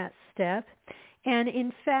taking that step. And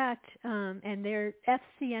in fact, and they're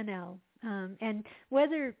FCNL. And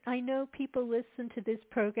whether I know people listen to this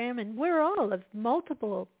program, and we're all of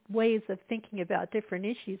multiple ways of thinking about different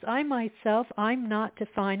issues. I myself, I'm not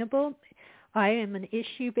definable. I am an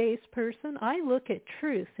issue-based person. I look at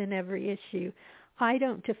truth in every issue. I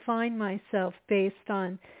don't define myself based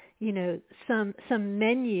on, some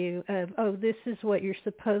menu of, this is what you're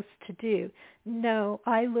supposed to do. No,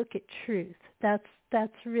 I look at truth. That's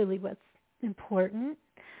really what's important.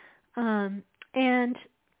 And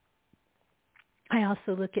I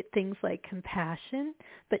also look at things like compassion,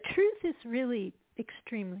 but truth is really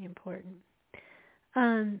extremely important.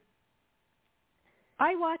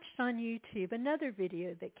 I watched on YouTube another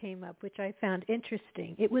video that came up, which I found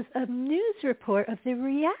interesting. It was a news report of the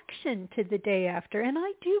reaction to the day after, and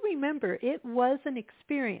I do remember it was an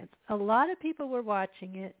experience. A lot of people were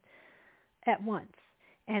watching it at once,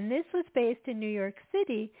 and this was based in New York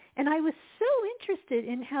City, and I was so interested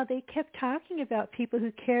in how they kept talking about people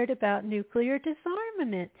who cared about nuclear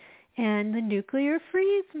disarmament and the nuclear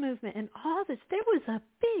freeze movement and all this. There was a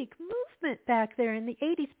big movement back there in the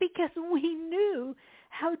 80s because we knew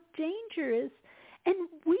how dangerous, and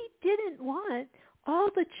we didn't want all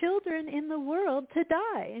the children in the world to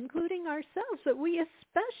die, including ourselves. But we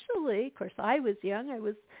especially, of course, I was young. I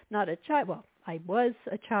was not a child. Well, I was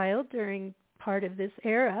a child during part of this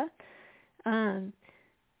era. Nobody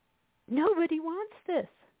wants this.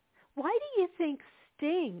 Why do you think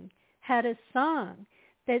Sting had a song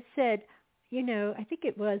that said, I think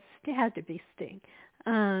it had to be Sting,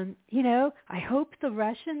 I hope the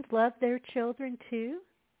Russians love their children too?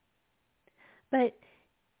 But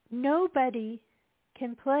nobody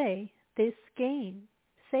can play this game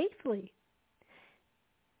safely.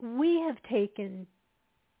 We have taken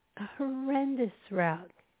a horrendous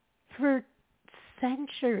route for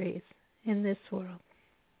centuries in this world.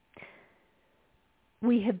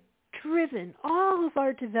 We have driven all of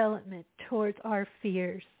our development towards our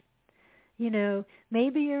fears.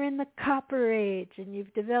 Maybe you're in the Copper Age and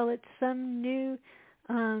you've developed some new,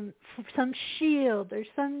 some shield or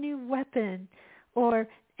some new weapon,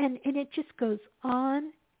 and it just goes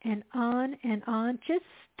on and on and on. Just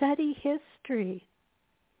study history.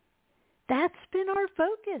 That's been our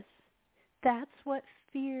focus. That's what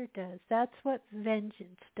fear does. That's what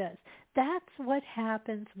vengeance does. That's what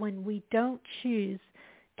happens when we don't choose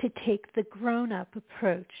to take the grown-up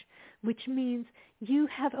approach, which means you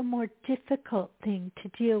have a more difficult thing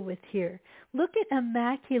to deal with here. Look at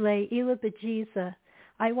Immaculée Ilibagiza.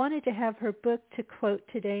 I wanted to have her book to quote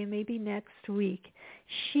today, maybe next week.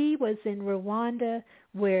 She was in Rwanda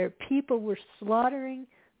where people were slaughtering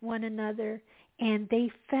one another, and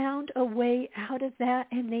they found a way out of that,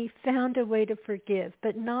 and they found a way to forgive,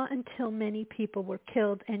 but not until many people were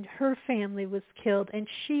killed, and her family was killed, and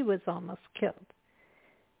she was almost killed.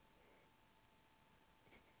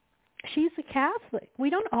 She's a Catholic. We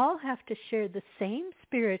don't all have to share the same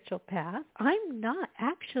spiritual path. I'm not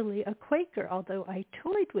actually a Quaker, although I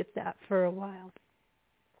toyed with that for a while.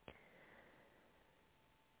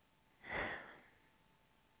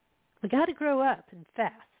 We got to grow up and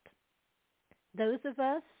fast. Those of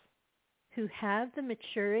us who have the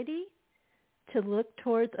maturity to look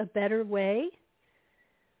towards a better way,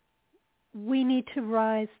 we need to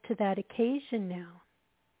rise to that occasion now.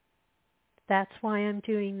 That's why I'm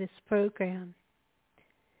doing this program.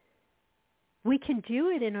 We can do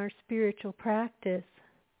it in our spiritual practice.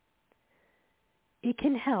 It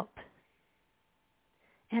can help.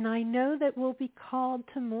 And I know that we'll be called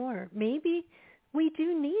to more. Maybe we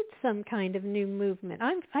do need some kind of new movement.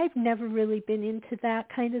 I've never really been into that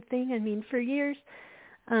kind of thing. I mean, for years,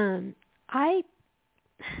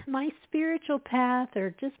 my spiritual path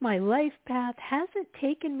or just my life path hasn't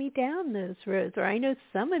taken me down those roads. Or I know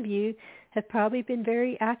some of you have probably been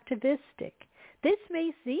very activistic. This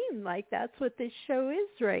may seem like that's what this show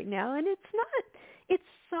is right now, and it's not. It's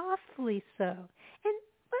softly so. And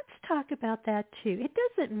let's talk about that too. It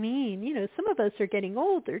doesn't mean, some of us are getting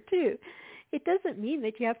older too. It doesn't mean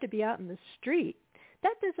that you have to be out in the street.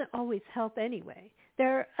 That doesn't always help anyway.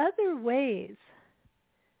 There are other ways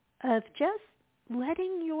of just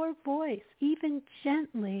letting your voice, even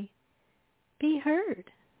gently, be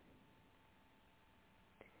heard.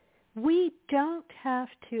 We don't have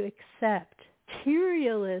to accept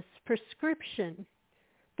materialist prescription,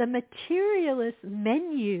 the materialist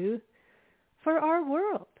menu for our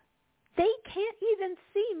world. They can't even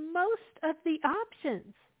see most of the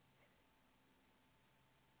options.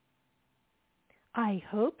 I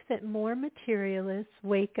hope that more materialists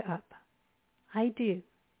wake up. I do.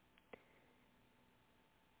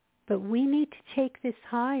 But we need to take this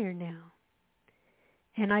higher now.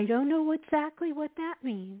 And I don't know exactly what that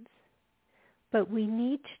means, but we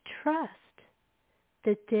need to trust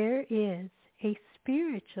that there is a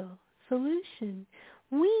spiritual solution.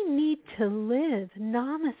 We need to live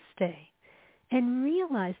namaste and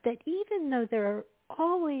realize that even though there are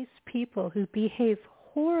always people who behave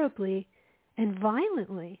horribly and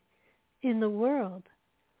violently in the world,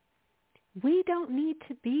 we don't need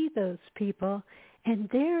to be those people, and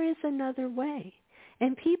there is another way.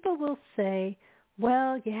 And people will say,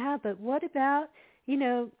 well, yeah, but what about,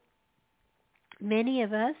 many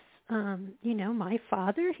of us, my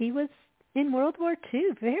father, he was in World War II,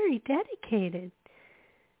 very dedicated.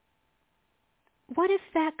 What if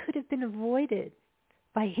that could have been avoided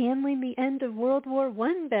by handling the end of World War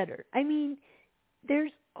I better? I mean,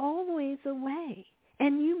 there's always a way.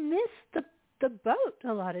 And you miss the boat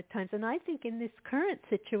a lot of times. And I think in this current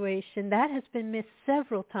situation, that has been missed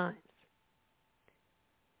several times.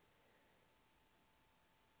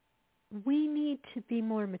 We need to be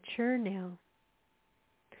more mature now.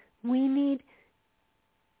 We need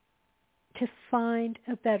to find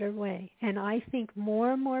a better way. And I think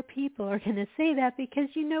more and more people are going to say that because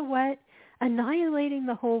you know what? Annihilating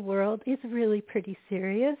the whole world is really pretty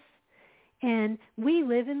serious. And we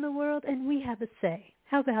live in the world and we have a say.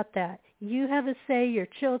 How about that? You have a say, your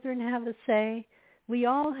children have a say. We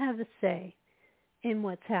all have a say in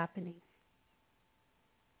what's happening.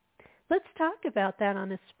 Let's talk about that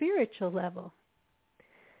on a spiritual level.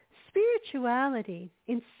 Spirituality,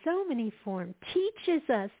 in so many forms, teaches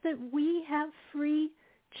us that we have free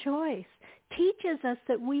choice, teaches us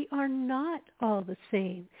that we are not all the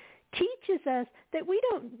same, teaches us that we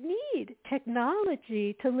don't need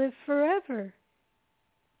technology to live forever.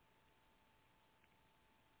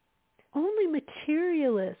 Only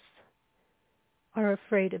materialists are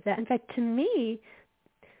afraid of that. In fact, to me,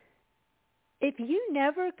 if you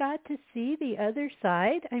never got to see the other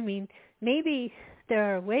side, I mean, maybe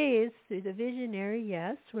there are ways through the visionary,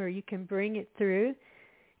 yes, where you can bring it through.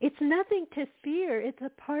 It's nothing to fear. It's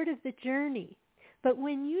a part of the journey. But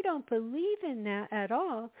when you don't believe in that at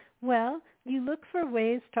all, well, you look for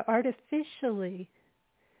ways to artificially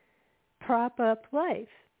prop up life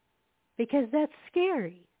because that's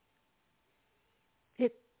scary.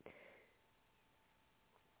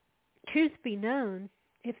 Truth be known,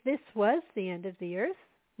 if this was the end of the earth,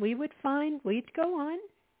 we'd go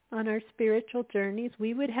on our spiritual journeys.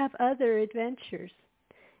 We would have other adventures.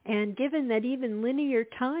 And given that even linear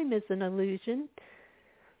time is an illusion,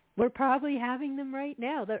 we're probably having them right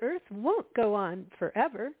now. The earth won't go on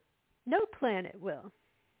forever. No planet will.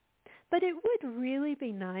 But it would really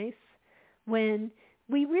be nice when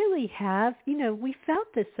we really have, we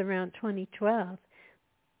felt this around 2012.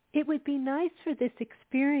 It would be nice for this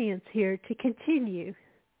experience here to continue.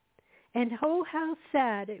 And oh, how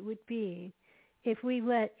sad it would be if we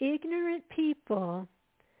let ignorant people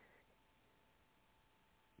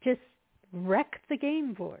just wreck the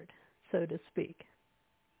game board, so to speak.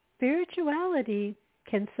 Spirituality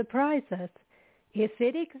can surprise us. If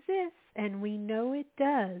it exists, and we know it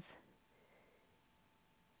does,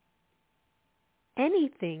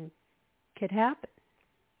 anything could happen.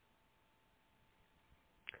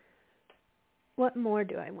 what more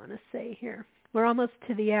do I want to say here? We're almost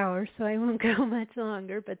to the hour, so I won't go much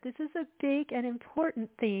longer, but this is a big and important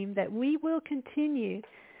theme that we will continue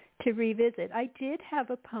to revisit. I did have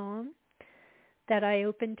a poem that I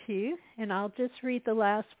opened to, and I'll just read the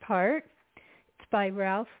last part. It's by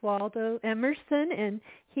Ralph Waldo Emerson, and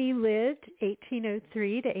he lived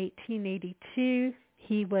 1803 to 1882.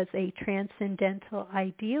 He was a transcendental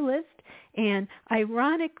idealist, and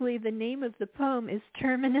ironically, the name of the poem is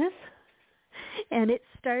Terminus, and it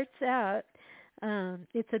starts out,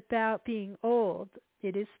 it's about being old.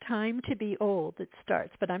 It is time to be old, it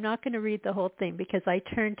starts, but I'm not going to read the whole thing because I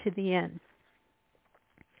turn to the end.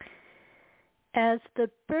 As the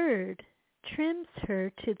bird trims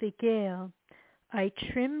her to the gale, I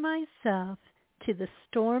trim myself to the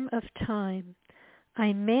storm of time.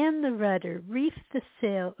 I man the rudder, reef the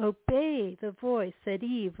sail, obey the voice that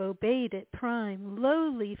Eve obeyed at prime.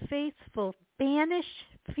 Lowly, faithful, banish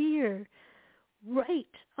fear, right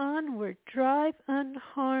onward, drive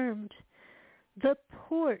unharmed. The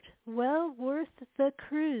port, well worth the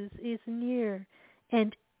cruise, is near,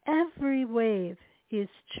 and every wave is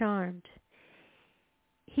charmed.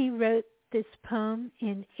 He wrote this poem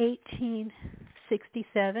in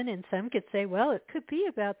 1867, and some could say, well, it could be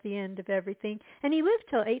about the end of everything. And he lived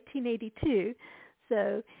till 1882,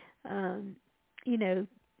 so,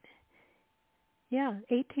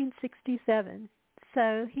 1867.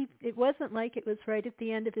 So it wasn't like it was right at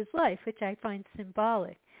the end of his life, which I find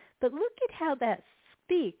symbolic. But look at how that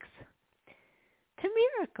speaks to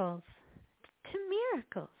miracles,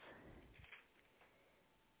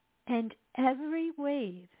 And every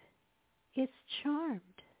wave is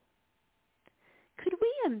charmed. Could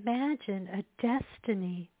we imagine a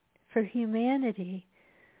destiny for humanity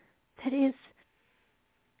that is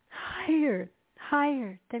higher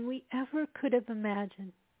than we ever could have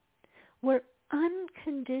imagined, where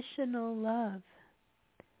unconditional love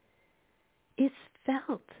is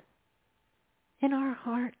felt in our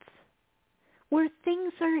hearts, where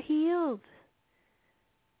things are healed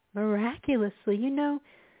miraculously?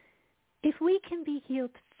 If we can be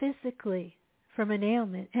healed physically from an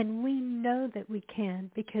ailment, and we know that we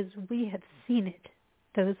can because we have seen it,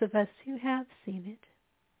 those of us who have seen it,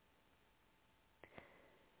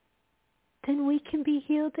 then we can be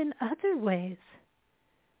healed in other ways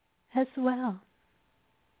as well.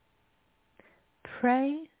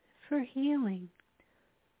 Pray for healing.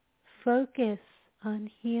 Focus on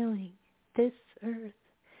healing this earth.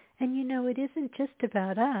 And it isn't just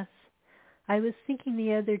about us. I was thinking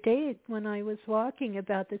the other day when I was walking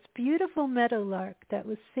about this beautiful meadowlark that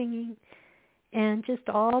was singing, and just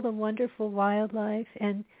all the wonderful wildlife,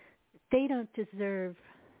 and they don't deserve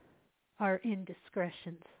our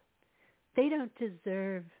indiscretions. They don't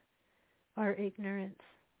deserve our ignorance.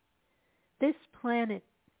 This planet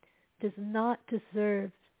does not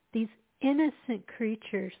deserve these innocent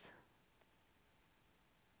creatures.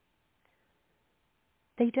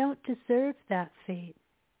 They don't deserve that fate.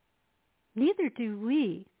 Neither do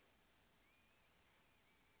we.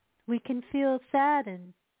 We can feel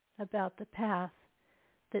saddened about the path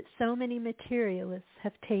that so many materialists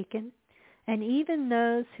have taken, and even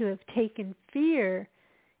those who have taken fear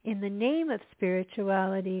in the name of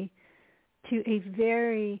spirituality to a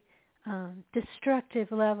very destructive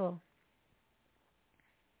level.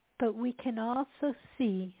 But we can also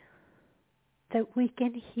see that we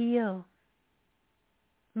can heal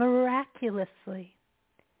miraculously.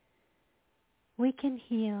 We can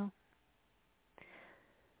heal.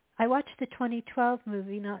 I watched the 2012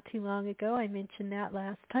 movie not too long ago. I mentioned that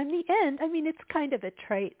last time. The end, it's kind of a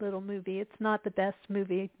trite little movie. It's not the best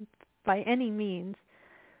movie by any means.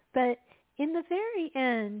 But in the very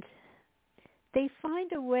end, they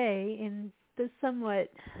find a way, in the somewhat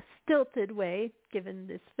stilted way, given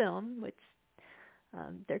this film, which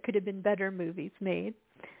there could have been better movies made,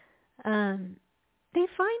 they find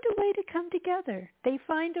a way to come together. They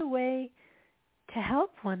find a way to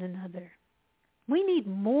help one another. We need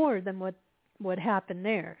more than what happened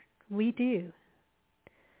there. We do.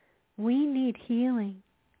 We need healing.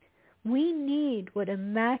 We need what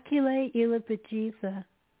Immaculate Ilibagiza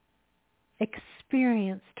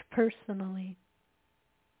experienced personally,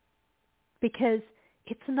 because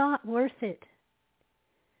it's not worth it.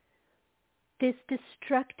 This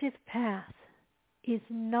destructive path is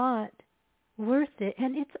not worth it,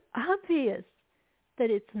 and it's obvious that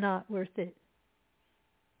it's not worth it.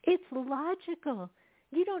 It's logical.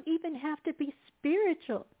 You don't even have to be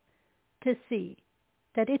spiritual to see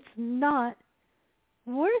that it's not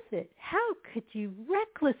worth it. How could you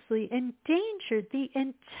recklessly endanger the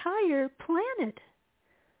entire planet?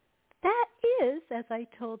 That is, as I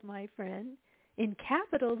told my friend, in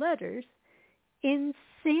capital letters,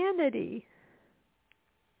 insanity.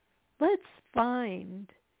 Let's find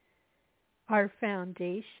our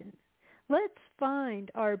foundation. Let's find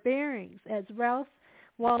our bearings. As Ralph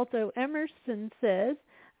Waldo Emerson says,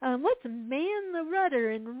 let's man the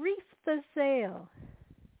rudder and reef the sail.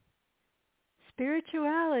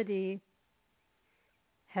 Spirituality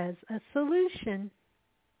has a solution,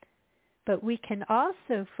 but we can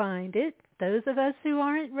also find it, those of us who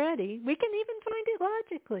aren't ready, we can even find it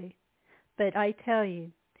logically. But I tell you,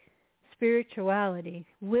 spirituality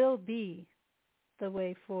will be the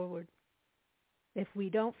way forward. If we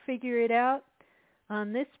don't figure it out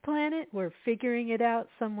on this planet, we're figuring it out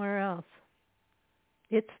somewhere else.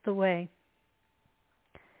 It's the way.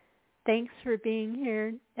 Thanks for being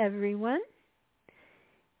here, everyone.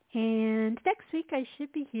 And next week I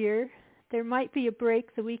should be here. There might be a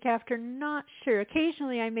break the week after, not sure.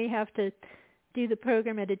 Occasionally I may have to do the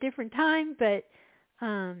program at a different time, but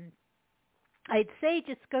I'd say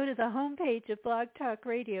just go to the homepage of Blog Talk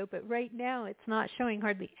Radio, but right now it's not showing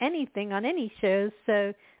hardly anything on any shows.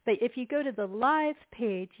 So, but if you go to the live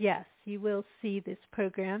page, yes, you will see this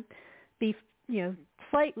program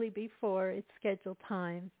slightly before its scheduled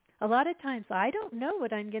time. A lot of times I don't know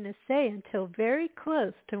what I'm going to say until very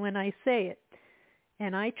close to when I say it,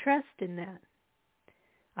 and I trust in that.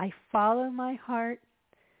 I follow my heart.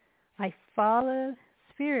 I follow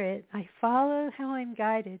Spirit. I follow how I'm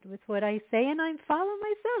guided with what I say, and I follow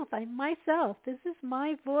myself. I'm myself. This is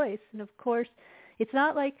my voice. And of course, it's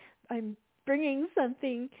not like I'm bringing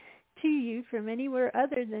something to you from anywhere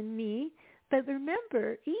other than me. But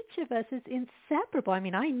remember, each of us is inseparable. I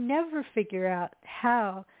mean, I never figure out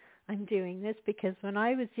how I'm doing this because when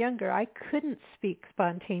I was younger, I couldn't speak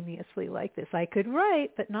spontaneously like this. I could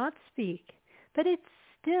write, but not speak. But it's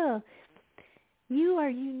still, you are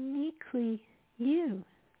uniquely you.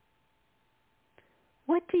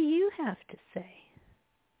 What do you have to say?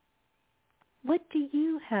 What do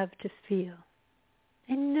you have to feel?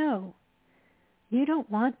 And no, you don't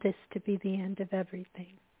want this to be the end of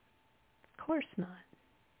everything. Of course not.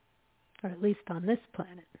 Or at least on this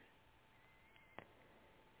planet.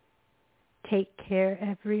 Take care,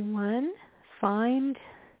 everyone. Find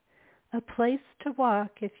a place to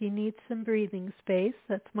walk if you need some breathing space.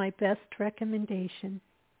 That's my best recommendation.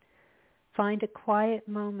 Find a quiet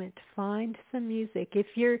moment. Find some music. If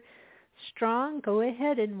you're strong, go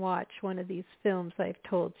ahead and watch one of these films I've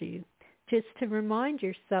told you. Just to remind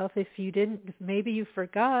yourself, if you didn't, maybe you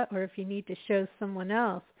forgot, or if you need to show someone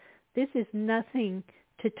else, this is nothing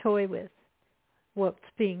to toy with, what's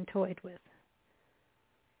being toyed with.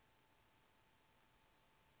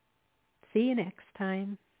 See you next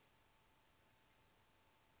time.